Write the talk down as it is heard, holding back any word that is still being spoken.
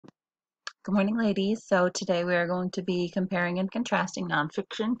Good morning, ladies. So today we are going to be comparing and contrasting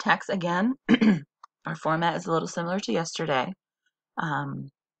nonfiction texts again. Our format is a little similar to yesterday. Um,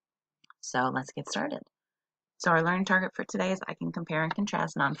 so let's get started. So our learning target for today is I can compare and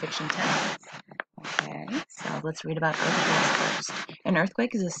contrast nonfiction texts. Okay, so let's read about earthquakes first. An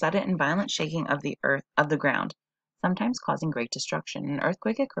earthquake is a sudden and violent shaking of the ground, sometimes causing great destruction. An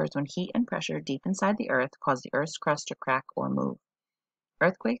earthquake occurs when heat and pressure deep inside the earth cause the earth's crust to crack or move.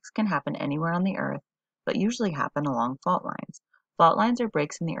 Earthquakes can happen anywhere on the Earth, but usually happen along fault lines. Fault lines are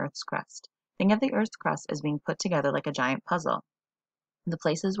breaks in the Earth's crust. Think of the Earth's crust as being put together like a giant puzzle. The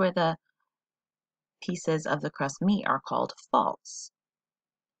places where the pieces of the crust meet are called faults.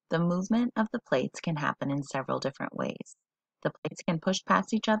 The movement of the plates can happen in several different ways. The plates can push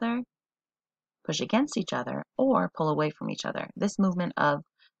past each other, push against each other, or pull away from each other. This movement of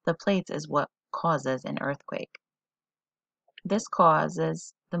the plates is what causes an earthquake. This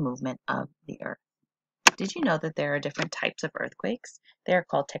causes the movement of the Earth. Did you know that there are different types of earthquakes? They are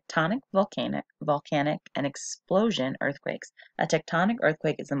called tectonic, volcanic, and explosion earthquakes. A tectonic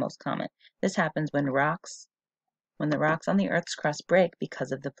earthquake is the most common. This happens when the rocks on the Earth's crust break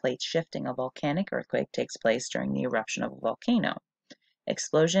because of the plates shifting. A volcanic earthquake takes place during the eruption of a volcano.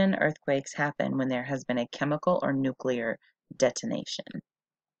 Explosion earthquakes happen when there has been a chemical or nuclear detonation.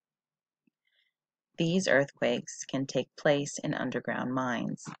 These earthquakes can take place in underground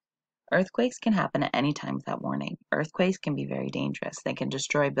mines. Earthquakes can happen at any time without warning. Earthquakes can be very dangerous. They can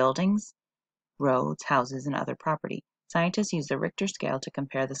destroy buildings, roads, houses, and other property. Scientists use the Richter scale to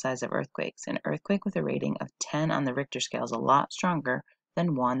compare the size of earthquakes. An earthquake with a rating of 10 on the Richter scale is a lot stronger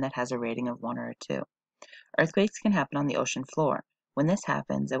than one that has a rating of 1 or a 2. Earthquakes can happen on the ocean floor. When this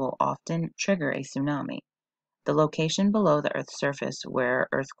happens, it will often trigger a tsunami. The location below the Earth's surface where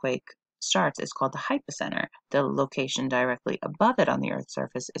earthquake starts is called the hypocenter. The location directly above it on the Earth's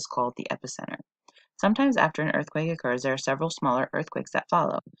surface is called the epicenter. Sometimes after an earthquake occurs, there are several smaller earthquakes that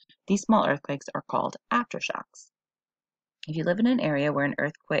follow. These small earthquakes are called aftershocks. If you live in an area where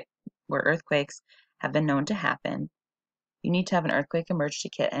earthquakes have been known to happen, you need to have an earthquake emergency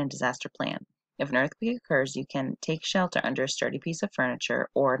kit and a disaster plan. If an earthquake occurs, you can take shelter under a sturdy piece of furniture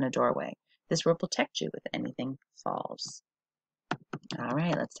or in a doorway. This will protect you if anything falls. All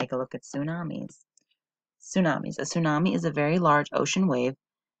right, let's take a look at tsunamis. Tsunamis. A tsunami is a very large ocean wave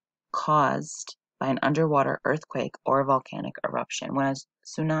caused by an underwater earthquake or volcanic eruption. When a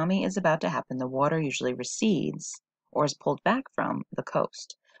tsunami is about to happen, the water usually recedes or is pulled back from the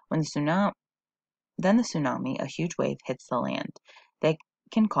coast. Then the tsunami, a huge wave, hits the land. They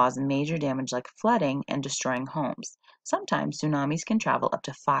can cause major damage like flooding and destroying homes. Sometimes tsunamis can travel up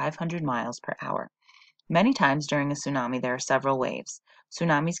to 500 miles per hour. Many times during a tsunami, there are several waves.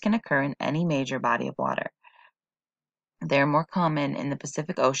 Tsunamis can occur in any major body of water. They are more common in the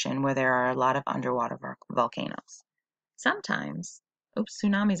Pacific Ocean where there are a lot of underwater volcanoes. Tsunamis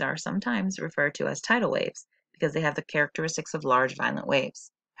are sometimes referred to as tidal waves because they have the characteristics of large, violent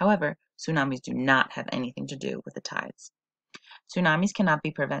waves. However, tsunamis do not have anything to do with the tides. Tsunamis cannot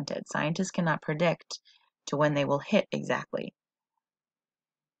be prevented. Scientists cannot predict to when they will hit exactly.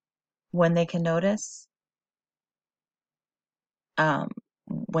 When they can notice,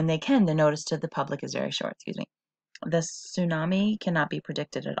 the notice to the public is very short. The tsunami cannot be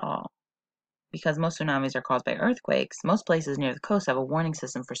predicted at all. Because most tsunamis are caused by earthquakes, most places near the coast have a warning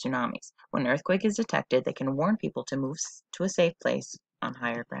system for tsunamis. When an earthquake is detected, they can warn people to move to a safe place on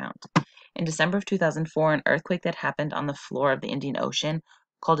higher ground. In December of 2004, an earthquake that happened on the floor of the Indian Ocean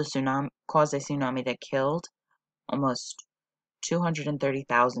caused a tsunami that killed almost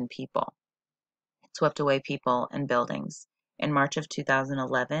 230,000 people. It swept away people and buildings. In March of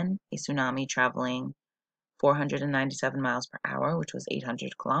 2011, a tsunami traveling 497 miles per hour, which was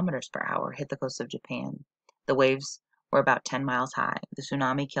 800 kilometers per hour, hit the coast of Japan. The waves were about 10 miles high. The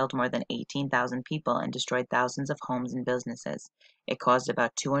tsunami killed more than 18,000 people and destroyed thousands of homes and businesses. It caused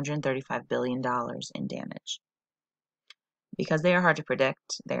about $235 billion in damage. Because they are hard to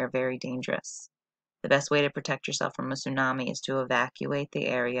predict, they are very dangerous. The best way to protect yourself from a tsunami is to evacuate the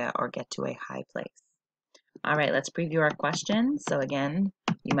area or get to a high place. All right, let's preview our questions. So again,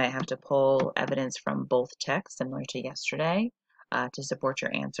 you might have to pull evidence from both texts, similar to yesterday, to support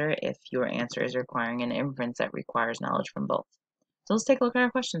your answer if your answer is requiring an inference that requires knowledge from both. So let's take a look at our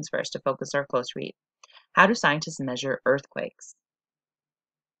questions first to focus our close read. How do scientists measure earthquakes?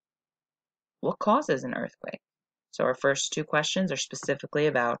 What causes an earthquake? So our first two questions are specifically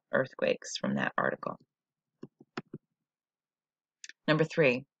about earthquakes from that article. Number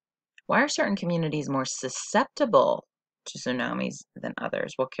 3, why are certain communities more susceptible to tsunamis than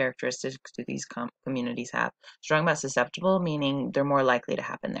others? What characteristics do these communities have? So talking about susceptible, meaning they're more likely to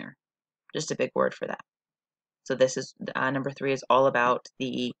happen there. Just a big word for that. So this is number 3 is all about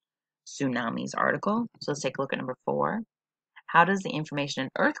the tsunamis article. So let's take a look at number 4. How does the information in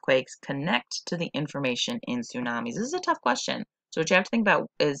earthquakes connect to the information in tsunamis? This is a tough question. So what you have to think about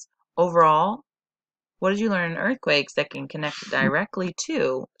is overall, what did you learn in earthquakes that can connect directly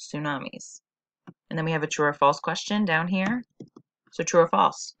to tsunamis? And then we have a true or false question down here. So true or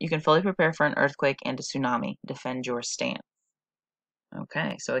false? You can fully prepare for an earthquake and a tsunami. Defend your stance.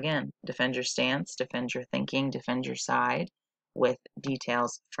 Okay, so again, defend your stance, defend your thinking, defend your side with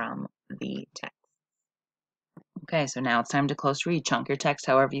details from the text. Okay, so now it's time to close read. Chunk your text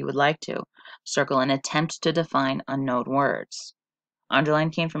however you would like to. Circle and attempt to define unknown words.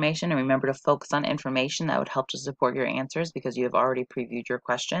 Underline key information and remember to focus on information that would help to support your answers because you have already previewed your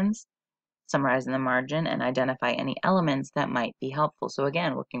questions. Summarize in the margin and identify any elements that might be helpful. So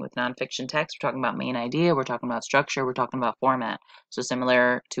again, working with nonfiction text, we're talking about main idea, we're talking about structure, we're talking about format. So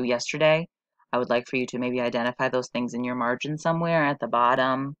similar to yesterday, I would like for you to maybe identify those things in your margin somewhere at the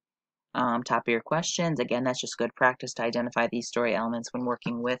bottom, top of your questions. Again, that's just good practice to identify these story elements when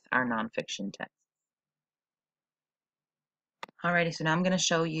working with our nonfiction text. Alrighty, so now I'm going to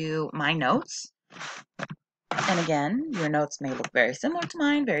show you my notes. And again, your notes may look very similar to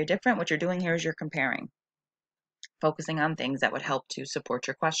mine, very different. What you're doing here is you're comparing, focusing on things that would help to support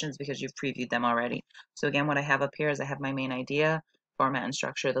your questions because you've previewed them already. So again, what I have up here is I have my main idea, format, and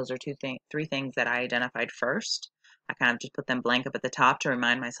structure. Those are three things that I identified first. I kind of just put them blank up at the top to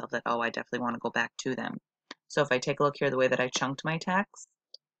remind myself that, oh, I definitely want to go back to them. So if I take a look here, the way that I chunked my text,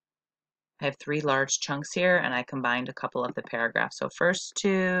 I have 3 large chunks here, and I combined a couple of the paragraphs. So first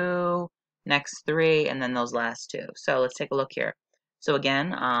 2, next 3, and then those last 2. So let's take a look here. So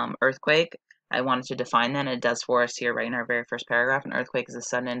again, earthquake, I wanted to define that, and it does for us here right in our very first paragraph. An earthquake is a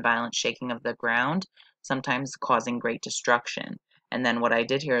sudden and violent shaking of the ground, sometimes causing great destruction. And then what I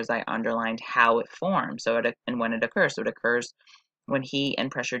did here is I underlined how it forms and when it occurs. So it occurs when heat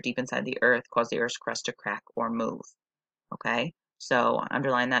and pressure deep inside the earth cause the earth's crust to crack or move. Okay? So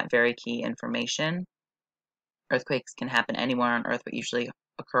underline that very key information. Earthquakes can happen anywhere on Earth, but usually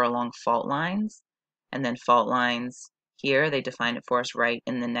occur along fault lines. And then fault lines here, they define it for us right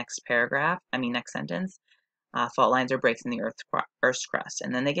in the next next sentence. Fault lines are breaks in the Earth's crust.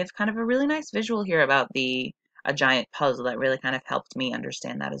 And then they give kind of a really nice visual here about a giant puzzle that really kind of helped me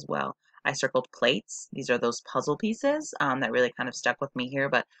understand that as well. I circled plates. These are those puzzle pieces that really kind of stuck with me here.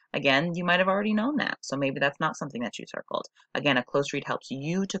 But again, you might have already known that. So maybe that's not something that you circled. Again, a close read helps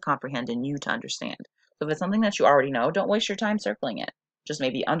you to comprehend and you to understand. So if it's something that you already know, don't waste your time circling it. Just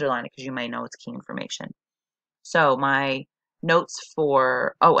maybe underline it because you might know it's key information. So my notes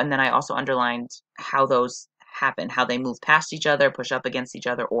and then I also underlined how those happen, how they move past each other, push up against each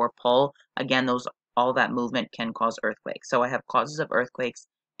other, or pull. Again, all that movement can cause earthquakes. So I have causes of earthquakes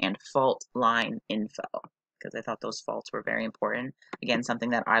and fault line info because I thought those faults were very important. Again,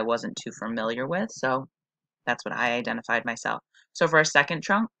 something that I wasn't too familiar with, so that's what I identified myself. So for a second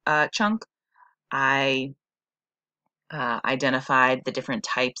chunk, I identified the different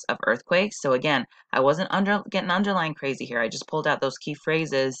types of earthquakes. So again, I wasn't getting underlined crazy here. I just pulled out those key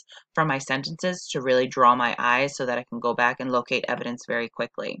phrases from my sentences to really draw my eyes so that I can go back and locate evidence very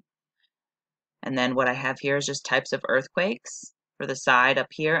quickly. And then what I have here is just types of earthquakes for the side up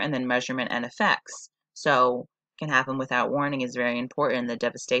here, and then measurement and effects. So can happen without warning is very important. The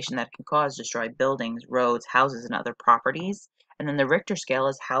devastation that it can cause, destroy buildings, roads, houses, and other properties. And then the Richter scale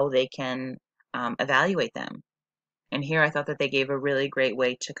is how they can evaluate them. And here I thought that they gave a really great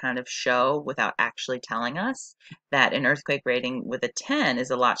way to kind of show, without actually telling us, that an earthquake rating with a 10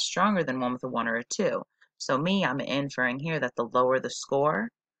 is a lot stronger than one with a 1 or a 2. So I'm inferring here that the lower the score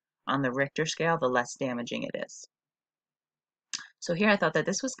on the Richter scale, the less damaging it is. So here I thought that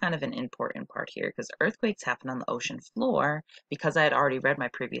this was kind of an important part here because earthquakes happen on the ocean floor. Because I had already read my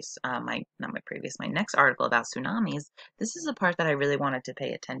next article about tsunamis, this is a part that I really wanted to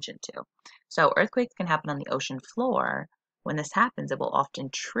pay attention to. So earthquakes can happen on the ocean floor. When this happens, it will often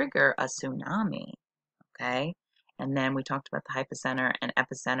trigger a tsunami, okay? And then we talked about the hypocenter and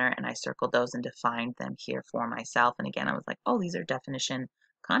epicenter, and I circled those and defined them here for myself. And again, I was like, oh, these are definition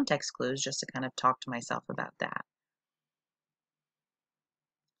context clues just to kind of talk to myself about that.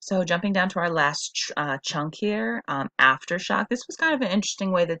 So jumping down to our last chunk here, aftershock. This was kind of an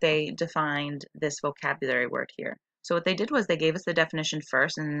interesting way that they defined this vocabulary word here. So what they did was they gave us the definition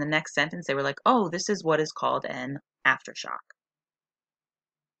first, and in the next sentence they were like, oh, this is what is called an aftershock.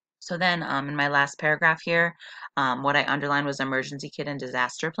 So then in my last paragraph here, what I underlined was emergency kit and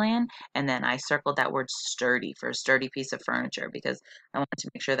disaster plan, and then I circled that word sturdy for a sturdy piece of furniture because I wanted to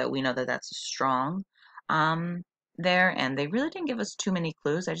make sure that we know that that's a strong there, and they really didn't give us too many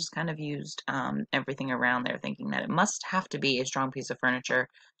clues. I just kind of used everything around there, thinking that it must have to be a strong piece of furniture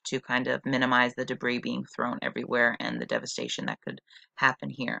to kind of minimize the debris being thrown everywhere and the devastation that could happen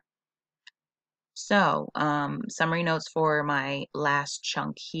here. So, summary notes for my last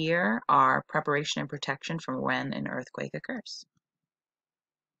chunk here are preparation and protection from when an earthquake occurs.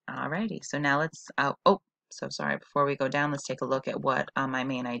 Alrighty, so now let's, so sorry, before we go down, let's take a look at what my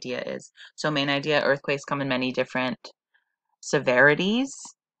main idea is. So main idea, earthquakes come in many different severities,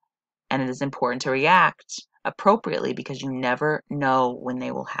 and it is important to react appropriately because you never know when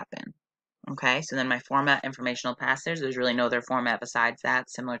they will happen. Okay, so then my format, informational passage, there's really no other format besides that,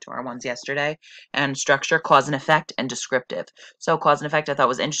 similar to our ones yesterday. And structure, cause and effect, and descriptive. So cause and effect I thought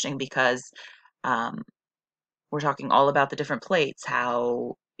was interesting because um, we're talking all about the different plates,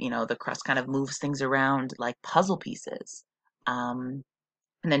 how, the crust kind of moves things around like puzzle pieces. And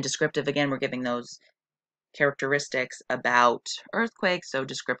then descriptive, again, we're giving those characteristics about earthquakes, so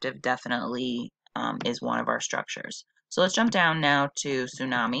descriptive definitely is one of our structures. So let's jump down now to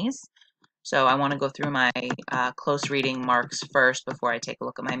tsunamis. So I want to go through my close reading marks first before I take a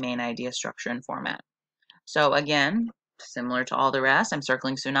look at my main idea, structure, and format. So again, similar to all the rest, I'm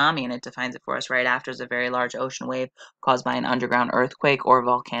circling tsunami, and it defines it for us right after is a very large ocean wave caused by an underground earthquake or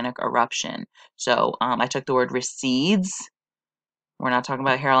volcanic eruption. So I took the word recedes. We're not talking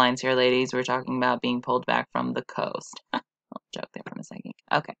about hairlines here, ladies. We're talking about being pulled back from the coast. Joke there for a second.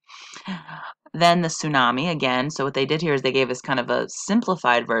 Okay. Then the tsunami again. So what they did here is they gave us kind of a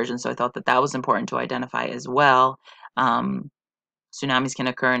simplified version. So I thought that that was important to identify as well. Tsunamis can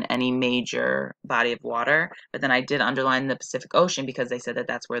occur in any major body of water, but then I did underline the Pacific Ocean because they said that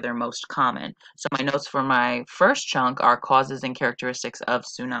that's where they're most common. So my notes for my first chunk are causes and characteristics of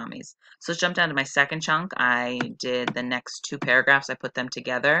tsunamis. So let's jump down to my second chunk. I did the next two paragraphs. I put them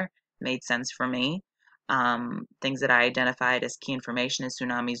together. Made sense for me. Things that I identified as key information is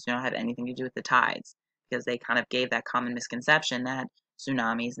tsunamis do not have anything to do with the tides because they kind of gave that common misconception that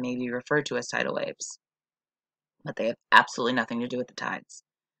tsunamis may be referred to as tidal waves, but they have absolutely nothing to do with the tides.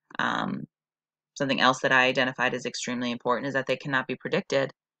 Um, Something else that I identified as extremely important is that they cannot be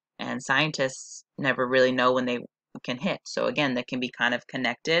predicted, and scientists never really know when they can hit. So again, that can be kind of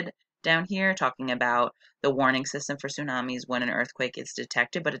connected down here, talking about the warning system for tsunamis when an earthquake is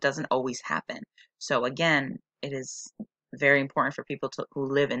detected, but it doesn't always happen. So again, it is very important for people who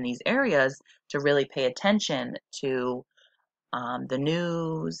live in these areas to really pay attention to the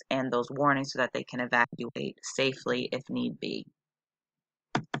news and those warnings so that they can evacuate safely if need be.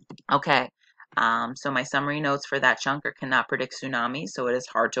 Okay, so my summary notes for that chunk are cannot predict tsunamis, so it is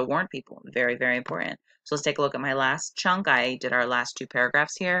hard to warn people. Very, very important. So let's take a look at my last chunk. I did our last two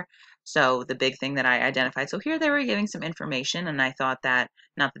paragraphs here. So the big thing that I identified, so here they were giving some information, and I thought that,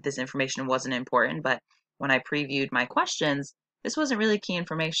 not that this information wasn't important, but when I previewed my questions, this wasn't really key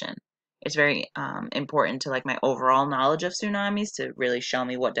information. It's very important to like my overall knowledge of tsunamis to really show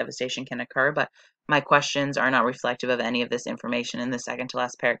me what devastation can occur, but my questions are not reflective of any of this information in the second to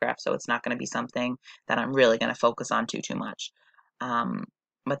last paragraph, so it's not going to be something that I'm really going to focus on too much.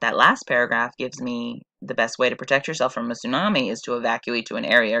 But that last paragraph gives me the best way to protect yourself from a tsunami is to evacuate to an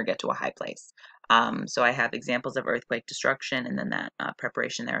area or get to a high place. So I have examples of earthquake destruction, and then that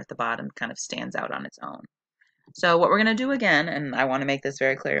preparation there at the bottom kind of stands out on its own. So what we're going to do again, and I want to make this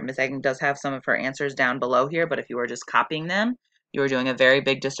very clear, Ms. Egan does have some of her answers down below here, but if you are just copying them, you are doing a very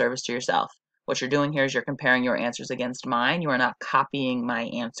big disservice to yourself. What you're doing here is you're comparing your answers against mine. You are not copying my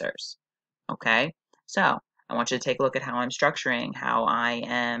answers. Okay? So I want you to take a look at how I'm structuring, how I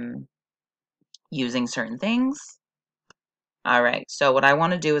am using certain things. All right, so what I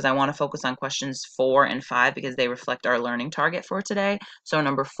want to do is I want to focus on questions 4 and 5 because they reflect our learning target for today. So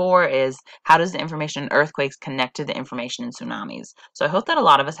number 4 is, how does the information in earthquakes connect to the information in tsunamis? So I hope that a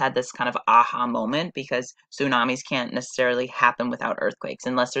lot of us had this kind of aha moment because tsunamis can't necessarily happen without earthquakes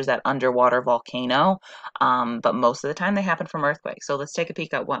unless there's that underwater volcano, but most of the time they happen from earthquakes. So let's take a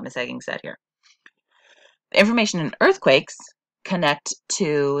peek at what Ms. Egging said here. The information in earthquakes connect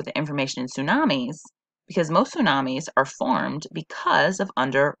to the information in tsunamis because most tsunamis are formed because of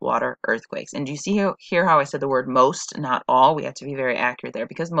underwater earthquakes. And do you see here how I said the word most, not all? We have to be very accurate there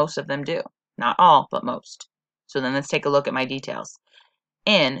because most of them do. Not all, but most. So then let's take a look at my details.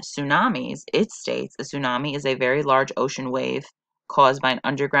 In tsunamis, it states a tsunami is a very large ocean wave caused by an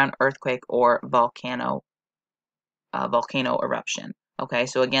underground earthquake or volcano eruption. Okay,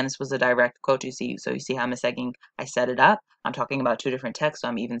 so again, this was a direct quote you see. So you see how I'm saying I set it up. I'm talking about two different texts, so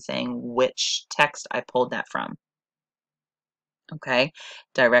I'm even saying which text I pulled that from. Okay,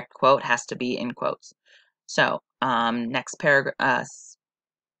 direct quote has to be in quotes. So next paragraph,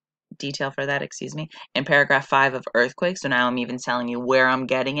 detail for that, excuse me, in paragraph 5 of earthquakes. So now I'm even telling you where I'm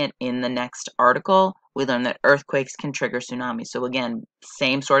getting it in the next article. We learned that earthquakes can trigger tsunamis. So again,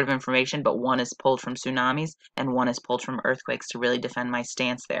 same sort of information, but one is pulled from tsunamis and one is pulled from earthquakes to really defend my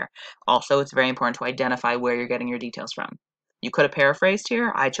stance there. Also, it's very important to identify where you're getting your details from. You could have paraphrased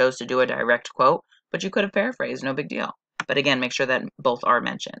here. I chose to do a direct quote, but you could have paraphrased, no big deal. But again, make sure that both are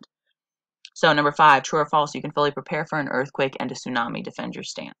mentioned. So number 5, true or false, you can fully prepare for an earthquake and a tsunami. Defend your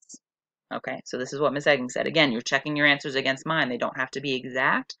stance. Okay, so this is what Ms. Egging said. Again, you're checking your answers against mine. They don't have to be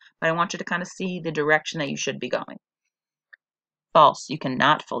exact, but I want you to kind of see the direction that you should be going. False, you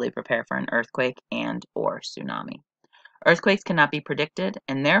cannot fully prepare for an earthquake and or tsunami. Earthquakes cannot be predicted,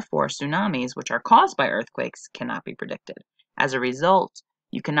 and therefore tsunamis, which are caused by earthquakes, cannot be predicted. As a result,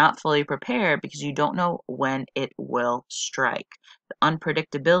 you cannot fully prepare because you don't know when it will strike. The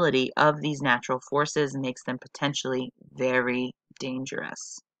unpredictability of these natural forces makes them potentially very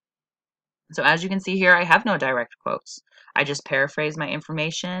dangerous. So as you can see here, I have no direct quotes. I just paraphrase my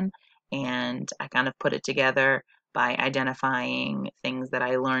information and I kind of put it together by identifying things that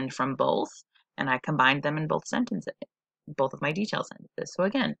I learned from both, and I combined them in both sentences, both of my detail sentences. So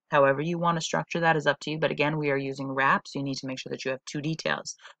again, however you want to structure that is up to you, but again, we are using wrap, so you need to make sure that you have 2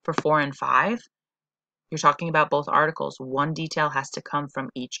 details. For 4 and 5, you're talking about both articles. 1 detail has to come from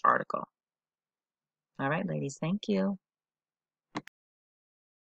each article. All right, ladies, thank you.